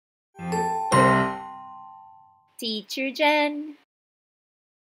Teacher Jen.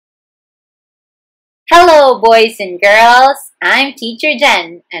 Hello, boys and girls. I'm Teacher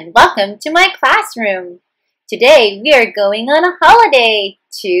Jen, and welcome to my classroom. Today, we are going on a holiday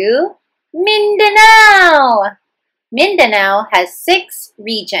to Mindanao. Mindanao has 6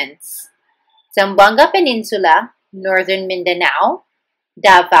 regions: Zamboanga Peninsula, Northern Mindanao,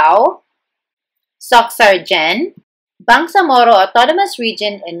 Davao, SOCCSKSARGEN, Bangsamoro Autonomous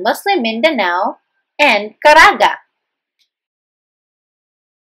Region in Muslim Mindanao, and Caraga.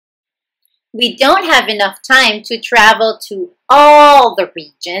 We don't have enough time to travel to all the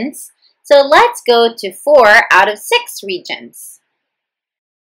regions, so let's go to 4 out of 6 regions.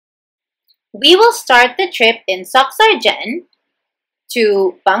 We will start the trip in SOCCSKSARGEN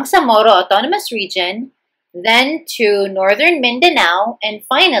to Bangsamoro Autonomous Region, then to Northern Mindanao, and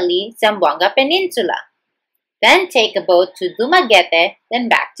finally Zamboanga Peninsula. Then take a boat to Dumaguete, then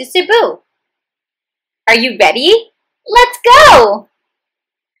back to Cebu. Are you ready? Let's go!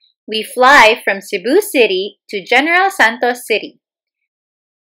 We fly from Cebu City to General Santos City.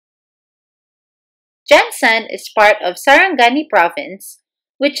 Jensan is part of Sarangani Province,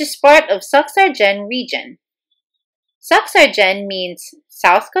 which is part of SOCCSKSARGEN region. SOCCSKSARGEN means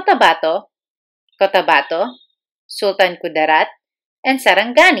South Cotabato, Cotabato, Sultan Kudarat, and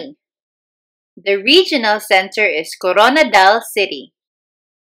Sarangani. The regional center is Coronadal City.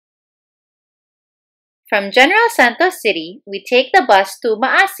 From General Santos City, we take the bus to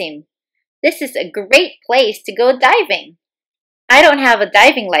Maasim. This is a great place to go diving. I don't have a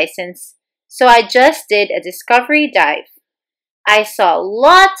diving license, so I just did a discovery dive. I saw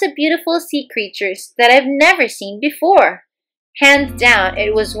lots of beautiful sea creatures that I've never seen before. Hands down,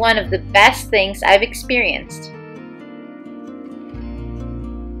 it was one of the best things I've experienced.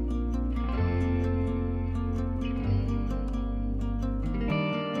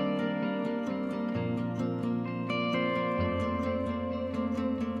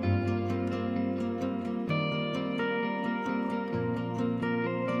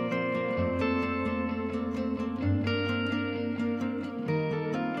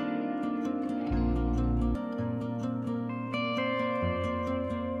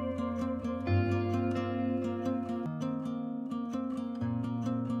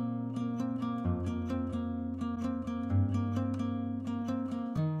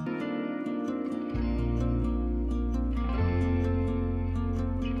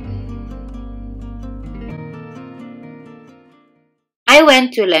 I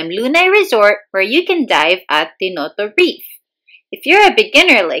went to Lemlunay Resort where you can dive at Tinoto Reef. If you're a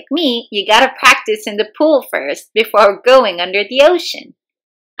beginner like me, you gotta practice in the pool first before going under the ocean.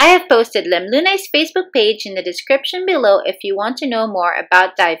 I have posted Lemlunay's Facebook page in the description below if you want to know more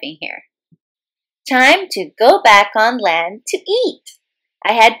about diving here. Time to go back on land to eat.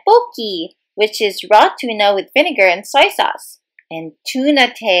 I had poke, which is raw tuna with vinegar and soy sauce, and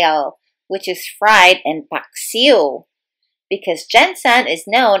tuna tail, which is fried, and paksiw, because Jensan is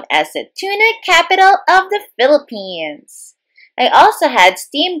known as the tuna capital of the Philippines. I also had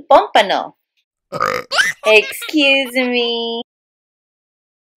steamed pompano. Excuse me.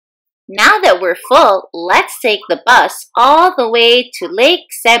 Now that we're full, let's take the bus all the way to Lake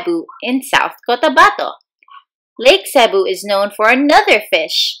Cebu in South Cotabato. Lake Cebu is known for another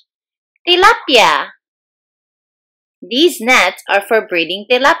fish, tilapia. These nets are for breeding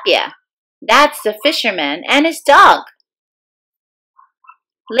tilapia. That's the fisherman and his dog.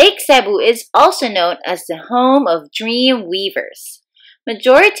 Lake Cebu is also known as the home of dream weavers.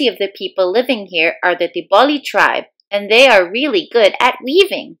 Majority of the people living here are the Tiboli tribe, and they are really good at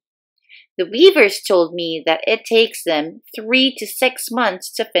weaving. The weavers told me that it takes them 3 to 6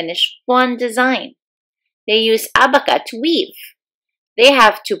 months to finish one design. They use abaca to weave. They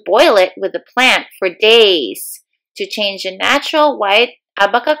have to boil it with the plant for days to change the natural white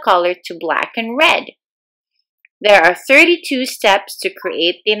abaca color to black and red. There are 32 steps to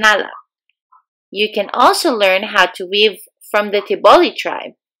create tinala. You can also learn how to weave from the Tiboli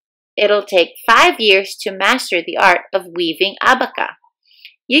tribe. It'll take 5 years to master the art of weaving abaca.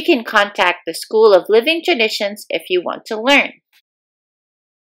 You can contact the School of Living Traditions if you want to learn.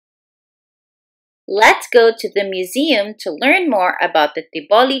 Let's go to the museum to learn more about the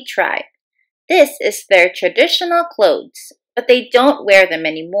Tiboli tribe. This is their traditional clothes, but they don't wear them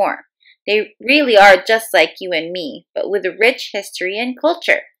anymore. They really are just like you and me, but with a rich history and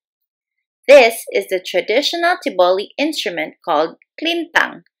culture. This is the traditional Tiboli instrument called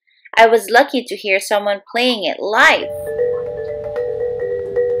clintang. I was lucky to hear someone playing it live.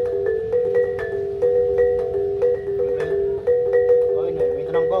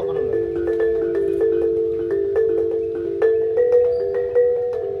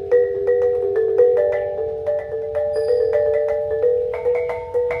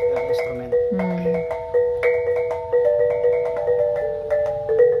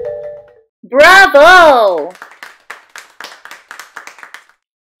 Bravo!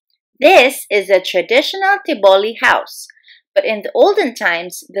 This is a traditional Tiboli house, but in the olden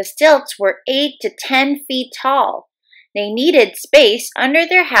times, the stilts were 8 to 10 feet tall. They needed space under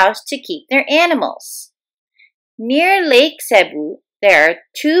their house to keep their animals. Near Lake Cebu, there are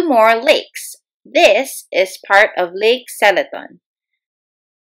 2 more lakes. This is part of Lake Seleton,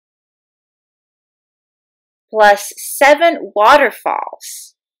 plus 7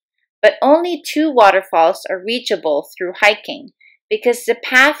 waterfalls. But only 2 waterfalls are reachable through hiking because the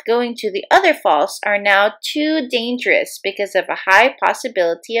path going to the other falls are now too dangerous because of a high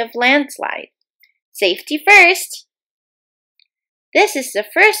possibility of landslide. Safety first! This is the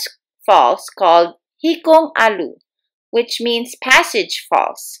first falls called Hikong Alu, which means passage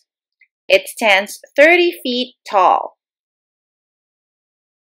falls. It stands 30 feet tall.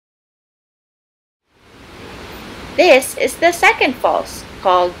 This is the second falls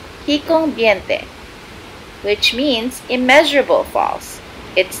called Hikong Biente, which means immeasurable falls.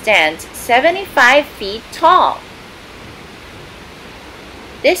 It stands 75 feet tall.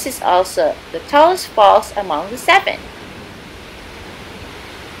 This is also the tallest falls among the 7.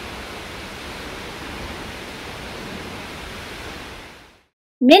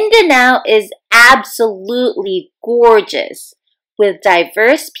 Mindanao is absolutely gorgeous, with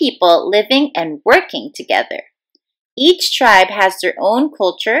diverse people living and working together. Each tribe has their own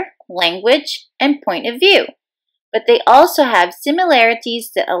culture, language, and point of view, but they also have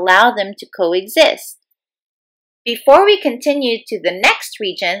similarities that allow them to coexist. Before we continue to the next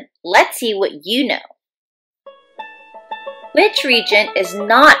region, let's see what you know. Which region is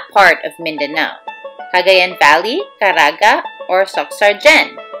not part of Mindanao? Cagayan Valley, Caraga, or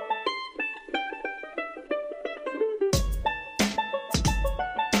SOCCSKSARGEN?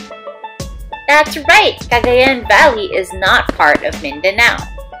 That's right, Cagayan Valley is not part of Mindanao.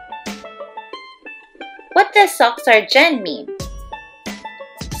 What does SOCCSKSARGEN mean?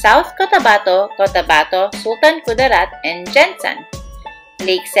 South Cotabato, Cotabato, Sultan Kudarat, and Jensan.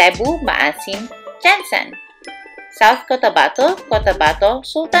 Lake Cebu, Maasin, Jensan. South Cotabato, Cotabato,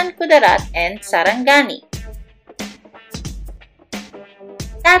 Sultan Kudarat, and Sarangani.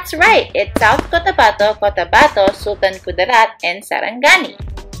 That's right, it's South Cotabato, Cotabato, Sultan Kudarat, and Sarangani.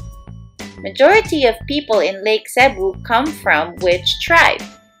 Majority of people in Lake Cebu come from which tribe?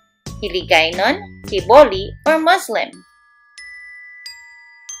 Hiligaynon, Tiboli, or Muslim?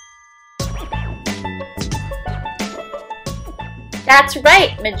 That's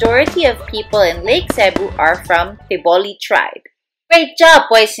right, majority of people in Lake Cebu are from Tiboli tribe. Great job,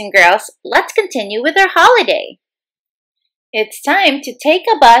 boys and girls! Let's continue with our holiday. It's time to take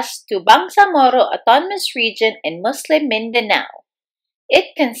a bus to Bangsamoro Autonomous Region in Muslim Mindanao.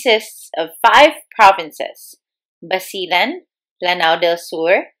 It consists of 5 provinces: Basilan, Lanao del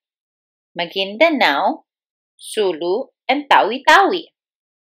Sur, Maguindanao, Sulu, and Tawi-Tawi.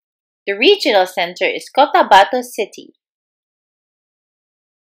 The regional center is Cotabato City.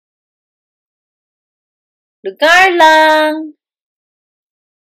 Lugar lang!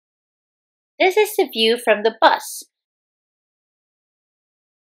 This is the view from the bus.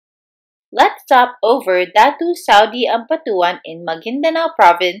 Let's stop over Datu Saudi Ampatuan in Maguindanao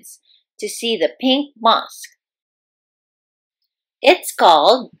Province to see the pink mosque. It's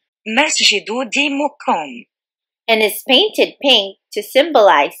called Masjidu di Mukom and is painted pink to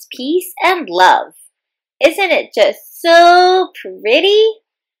symbolize peace and love. Isn't it just so pretty?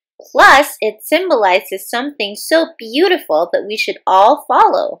 Plus, it symbolizes something so beautiful that we should all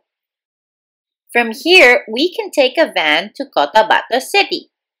follow. From here, we can take a van to Cotabato City.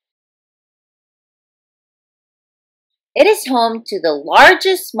 It is home to the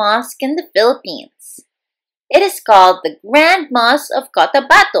largest mosque in the Philippines. It is called the Grand Mosque of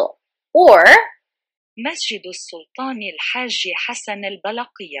Cotabato, or مسجد السلطان الحاج حسن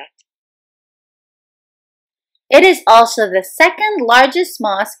البلقية. It is also the second largest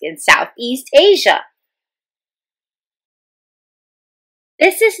mosque in Southeast Asia.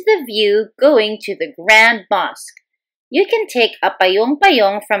 This is the view going to the Grand Mosque. You can take a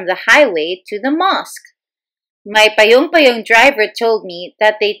payong-payong from the highway to the mosque. My payong-payong driver told me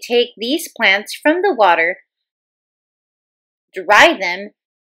that they take these plants from the water, dry them,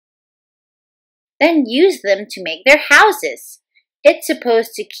 then use them to make their houses. It's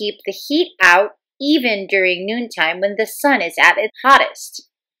supposed to keep the heat out even during noontime when the sun is at its hottest.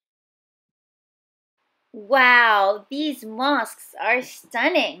 Wow, these mosques are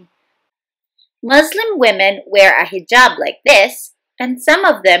stunning. Muslim women wear a hijab like this, and some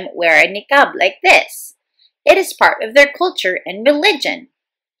of them wear a niqab like this. It is part of their culture and religion.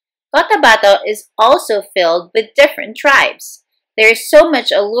 Cotabato is also filled with different tribes. There's so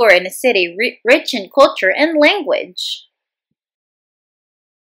much allure in a city rich in culture and language.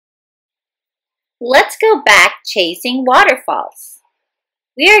 Let's go back chasing waterfalls.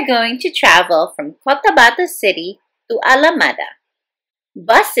 We are going to travel from Cotabato City to Alamada.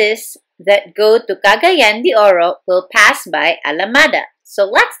 Buses that go to Cagayan de Oro will pass by Alamada, so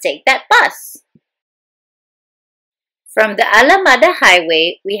let's take that bus. From the Alamada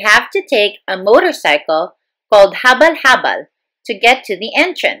Highway, we have to take a motorcycle called habal-habal to get to the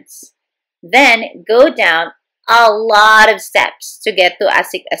entrance. Then go down a lot of steps to get to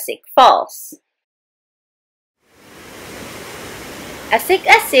Asik-Asik Falls.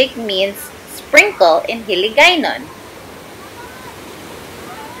 Asik-Asik means sprinkle in Hiligaynon.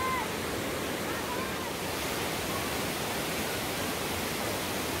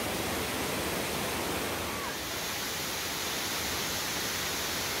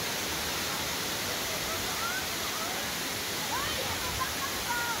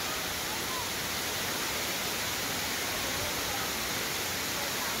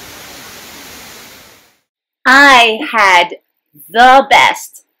 I had the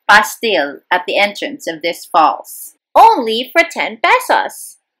best pastil at the entrance of this falls, only for 10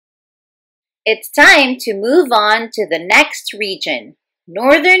 pesos. It's time to move on to the next region,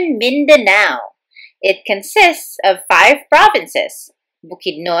 Northern Mindanao. It consists of 5 provinces: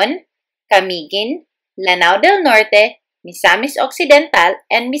 Bukidnon, Camiguin, Lanao del Norte, Misamis Occidental,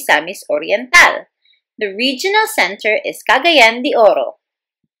 and Misamis Oriental. The regional center is Cagayan de Oro.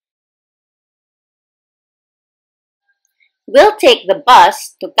 We'll take the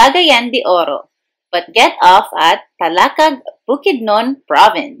bus to Cagayan de Oro, but get off at Talakag, Bukidnon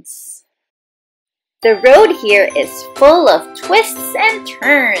Province. The road here is full of twists and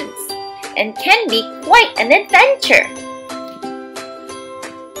turns and can be quite an adventure.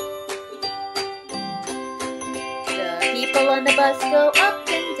 The people on the bus go up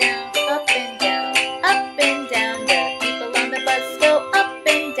and down, up and down, up and down. The people on the bus go up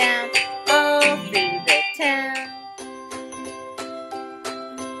and down, all through the town.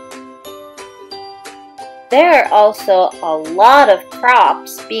 There are also a lot of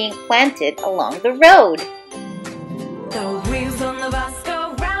crops being planted along the road. The wheels on the bus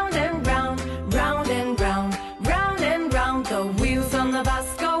go round and round, round and round, round and round. The wheels on the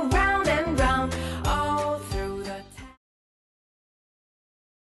bus go round and round, all through the town.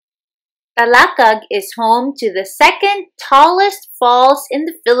 Talakag is home to the second tallest falls in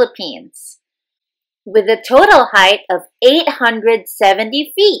the Philippines, with a total height of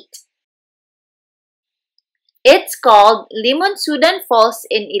 870 feet. It's called Limonsudan Falls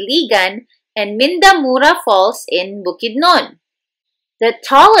in Iligan and Mindamura Falls in Bukidnon. The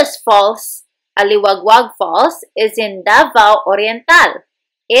tallest falls, Aliwagwag Falls, is in Davao Oriental.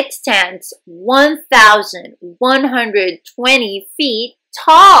 It stands 1,120 feet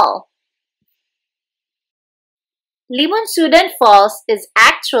tall. Limonsudan Falls is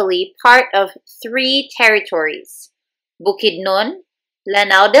actually part of 3 territories: Bukidnon,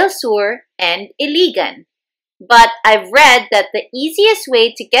 Lanao del Sur, and Iligan. But I've read that the easiest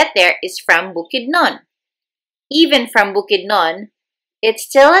way to get there is from Bukidnon. Even from Bukidnon, it's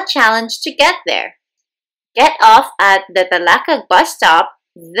still a challenge to get there. Get off at the Talakag bus stop,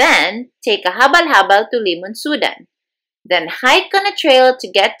 then take a habal-habal to Limonsudan. Then hike on a trail to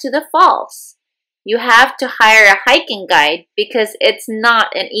get to the falls. You have to hire a hiking guide because it's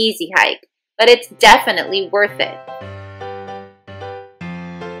not an easy hike, but it's definitely worth it.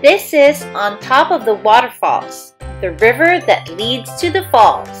 This is on top of the waterfalls, the river that leads to the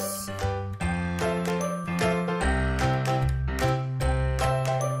falls.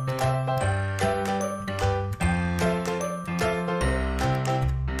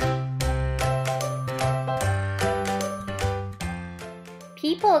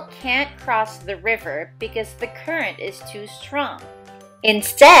 People can't cross the river because the current is too strong.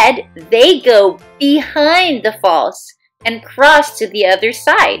 Instead, they go behind the falls and cross to the other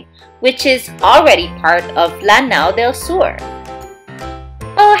side, which is already part of Lanao del Sur.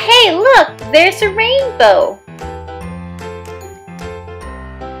 Oh hey, look! There's a rainbow!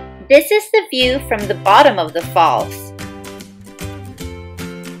 This is the view from the bottom of the falls.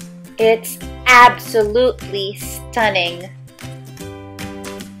 It's absolutely stunning.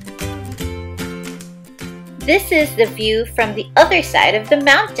 This is the view from the other side of the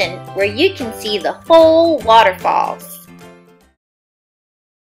mountain, where you can see the whole waterfalls.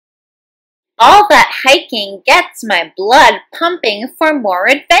 All that hiking gets my blood pumping for more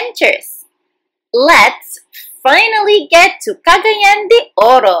adventures. Let's finally get to Cagayan de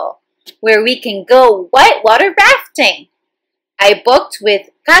Oro, where we can go whitewater rafting. I booked with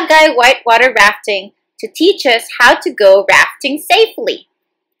Cagay Whitewater Rafting to teach us how to go rafting safely.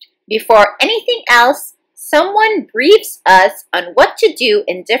 Before anything else, someone briefs us on what to do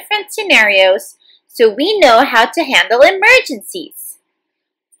in different scenarios so we know how to handle emergencies.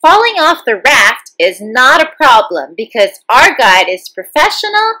 Falling off the raft is not a problem because our guide is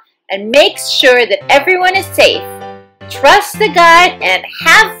professional and makes sure that everyone is safe. Trust the guide and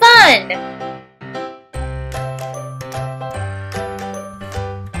have fun!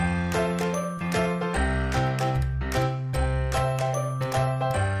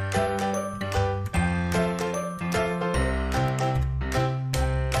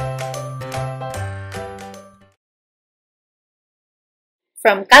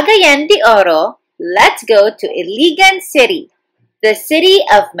 From Cagayan de Oro, let's go to Iligan City, the city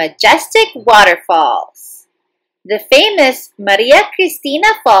of majestic waterfalls. The famous Maria Cristina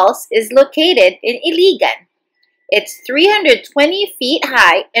Falls is located in Iligan. It's 320 feet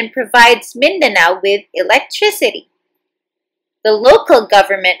high and provides Mindanao with electricity. The local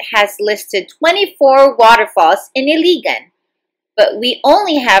government has listed 24 waterfalls in Iligan, but we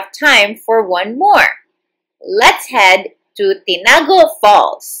only have time for one more. Let's head to Tinago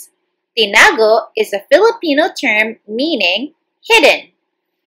Falls. Tinago is a Filipino term meaning hidden.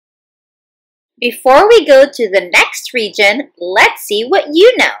 Before we go to the next region, let's see what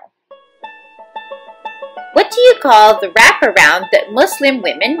you know. What do you call the wraparound that Muslim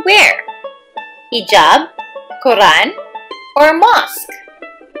women wear? Hijab, Quran, or mosque?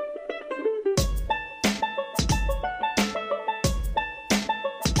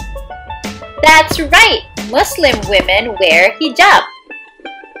 That's right! Muslim women wear hijab.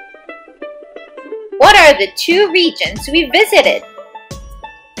 What are the two regions we visited?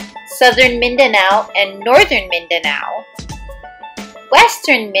 Southern Mindanao and Northern Mindanao,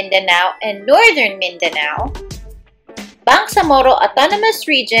 Western Mindanao and Northern Mindanao, Bangsamoro Autonomous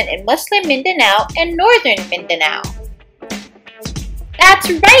Region in Muslim Mindanao and Northern Mindanao. That's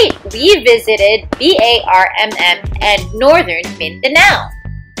right! We visited BARMM and Northern Mindanao.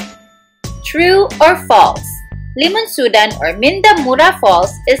 True or false? Limunsudan or Mindamura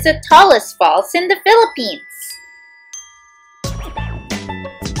Falls is the tallest falls in the Philippines.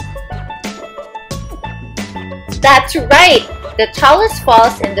 That's right! The tallest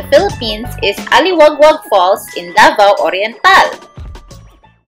falls in the Philippines is Aliwagwag Falls in Davao Oriental.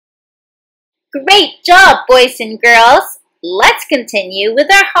 Great job, boys and girls! Let's continue with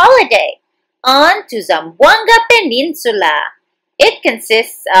our holiday. On to Zamboanga Peninsula. It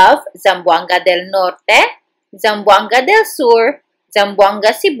consists of Zamboanga del Norte, Zamboanga del Sur,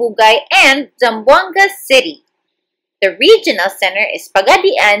 Zamboanga Sibugay, and Zamboanga City. The regional center is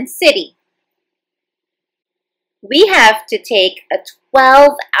Pagadian City. We have to take a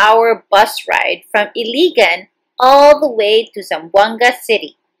 12-hour bus ride from Iligan all the way to Zamboanga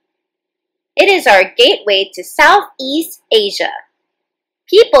City. It is our gateway to Southeast Asia.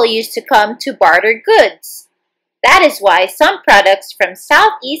 People used to come to barter goods. That is why some products from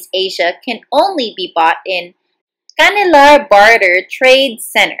Southeast Asia can only be bought in Canilar Barter Trade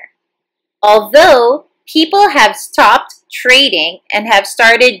Center. Although people have stopped trading and have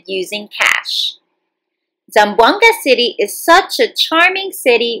started using cash. Zamboanga City is such a charming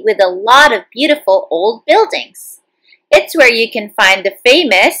city with a lot of beautiful old buildings. It's where you can find the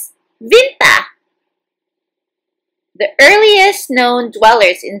famous vinta. The earliest known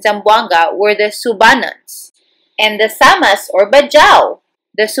dwellers in Zamboanga were the Subanons and the Samas or Bajau.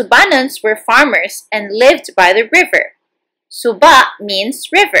 The Subanons were farmers and lived by the river. Suba means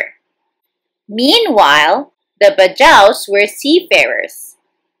river. Meanwhile, the Bajaus were seafarers.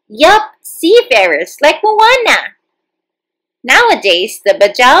 Yup, seafarers like Moana. Nowadays, the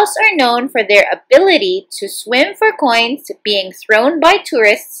Bajaus are known for their ability to swim for coins being thrown by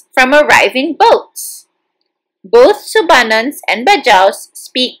tourists from arriving boats. Both Subanons and Bajaus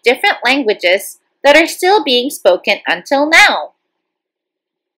speak different languages that are still being spoken until now.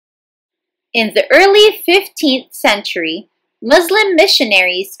 In the early 15th century, Muslim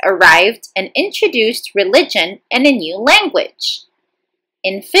missionaries arrived and introduced religion and a new language.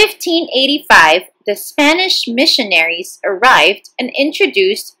 In 1585, the Spanish missionaries arrived and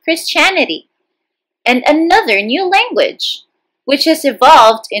introduced Christianity and another new language, which has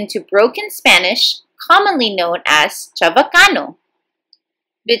evolved into broken Spanish, commonly known as Chavacano.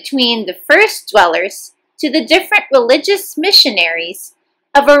 Between the first dwellers to the different religious missionaries,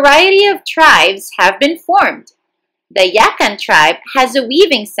 a variety of tribes have been formed. The Yakan tribe has a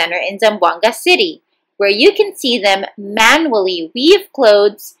weaving center in Zamboanga City, where you can see them manually weave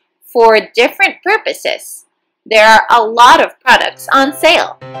clothes for different purposes. There are a lot of products on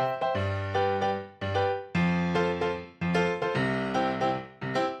sale.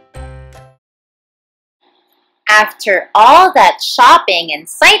 After all that shopping and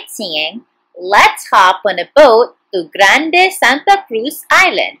sightseeing, let's hop on a boat to Grande Santa Cruz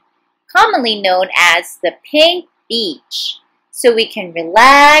Island, commonly known as the Pink Beach, so we can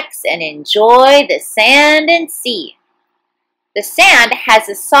relax and enjoy the sand and sea. The sand has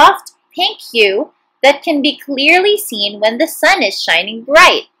a soft pink hue that can be clearly seen when the sun is shining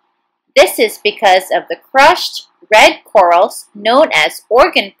bright. This is because of the crushed red corals known as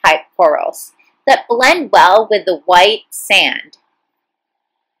organ pipe corals that blend well with the white sand.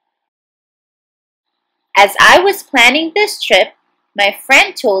 As I was planning this trip, my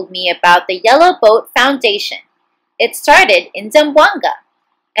friend told me about the Yellow Boat Foundation. It started in Zamboanga,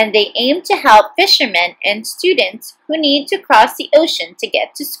 and they aim to help fishermen and students who need to cross the ocean to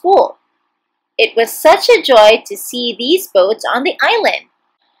get to school. It was such a joy to see these boats on the island.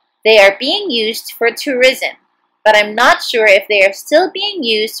 They are being used for tourism, but I'm not sure if they are still being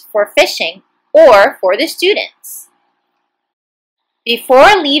used for fishing or for the students.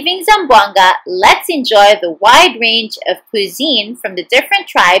 Before leaving Zamboanga, let's enjoy the wide range of cuisine from the different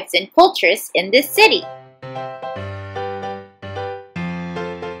tribes and cultures in this city.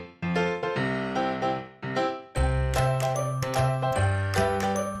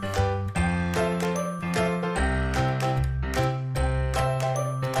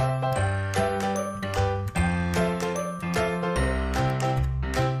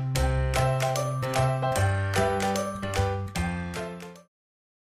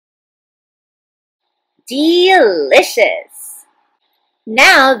 Delicious!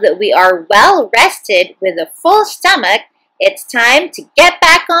 Now that we are well rested with a full stomach, it's time to get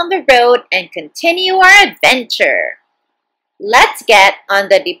back on the road and continue our adventure. Let's get on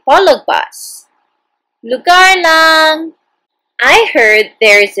the Dipolog bus. Lugar lang! I heard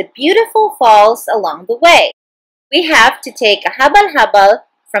there is a beautiful falls along the way. We have to take a habal-habal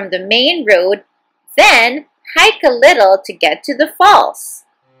from the main road, then hike a little to get to the falls.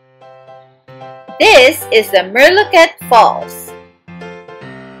 This is the Merluket Falls.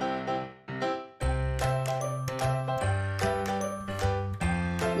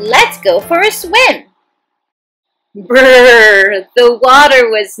 Let's go for a swim. Brrr, the water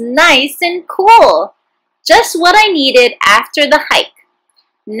was nice and cool. Just what I needed after the hike.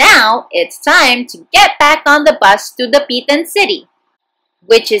 Now it's time to get back on the bus to the Pitan City,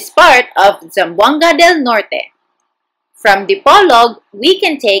 which is part of Zamboanga del Norte. From Dipolog, we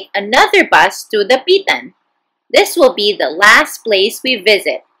can take another bus to the Pitan. This will be the last place we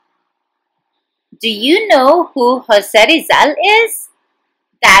visit. Do you know who Jose Rizal is?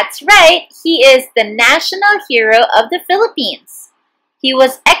 That's right, he is the national hero of the Philippines. He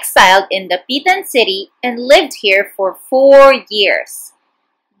was exiled in the Pitan City and lived here for 4 years.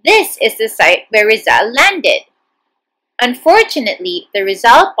 This is the site where Rizal landed. Unfortunately, the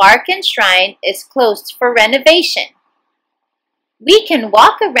Rizal Park and Shrine is closed for renovation. We can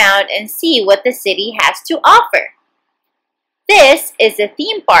walk around and see what the city has to offer. This is a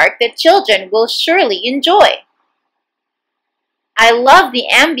theme park that children will surely enjoy. I love the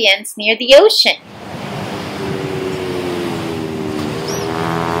ambience near the ocean.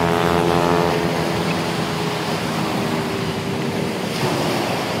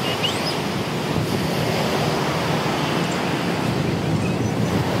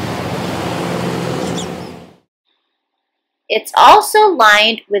 It's also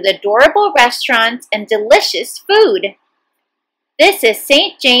lined with adorable restaurants and delicious food. This is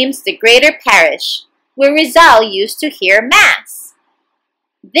St. James the Greater Parish, where Rizal used to hear Mass.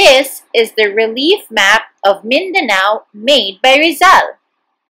 This is the relief map of Mindanao made by Rizal.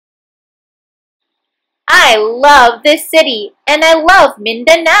 I love this city and I love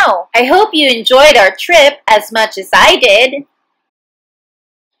Mindanao. I hope you enjoyed our trip as much as I did.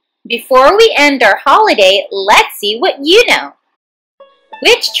 Before we end our holiday, let's see what you know.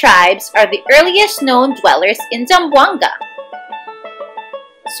 Which tribes are the earliest known dwellers in Zamboanga?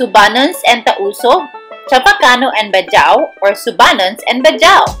 Subanons and Tausug, Chavacano and Bajau, or Subanons and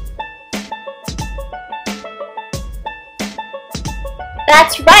Bajau?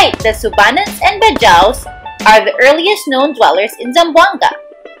 That's right, the Subanons and Bajaus are the earliest known dwellers in Zamboanga.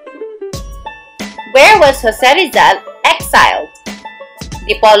 Where was Jose Rizal exiled?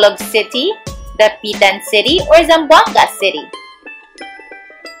 Dipolog City, the Pitan City, or Zamboanga City?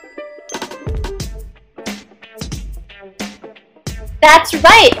 That's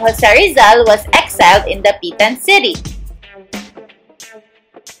right, Jose Rizal was exiled in the Pitan City.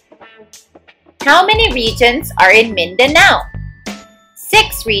 How many regions are in Mindanao?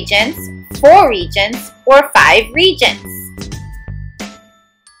 6 regions, 4 regions, or 5 regions?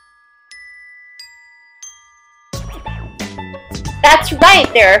 That's right,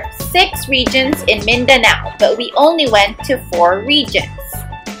 there are 6 regions in Mindanao, but we only went to 4 regions.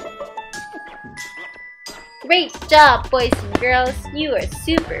 Great job, boys and girls. You are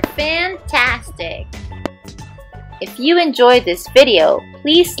super fantastic. If you enjoyed this video,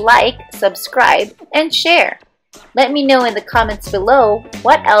 please like, subscribe, and share. Let me know in the comments below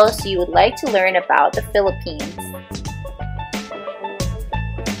what else you would like to learn about the Philippines.